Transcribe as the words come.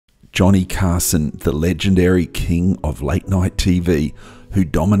Johnny Carson, the legendary king of late-night TV, who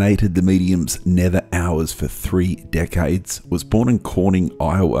dominated the medium's nether hours for 3 decades, was born in Corning,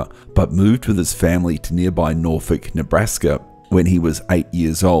 Iowa, but moved with his family to nearby Norfolk, Nebraska when he was 8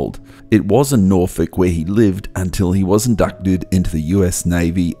 years old. It was in Norfolk where he lived until he was inducted into the US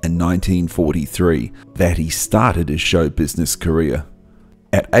Navy in 1943 that he started his show business career.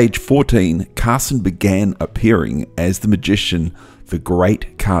 At age 14, Carson began appearing as the magician for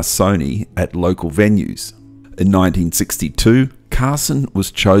Great Carsoni at local venues. In 1962, Carson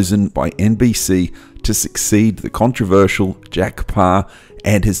was chosen by NBC to succeed the controversial Jack Paar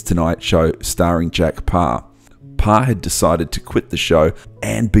and his Tonight Show starring Jack Paar. Paar had decided to quit the show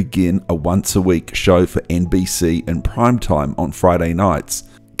and begin a once-a-week show for NBC in primetime on Friday nights.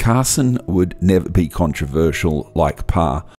 Carson would never be controversial like Paar,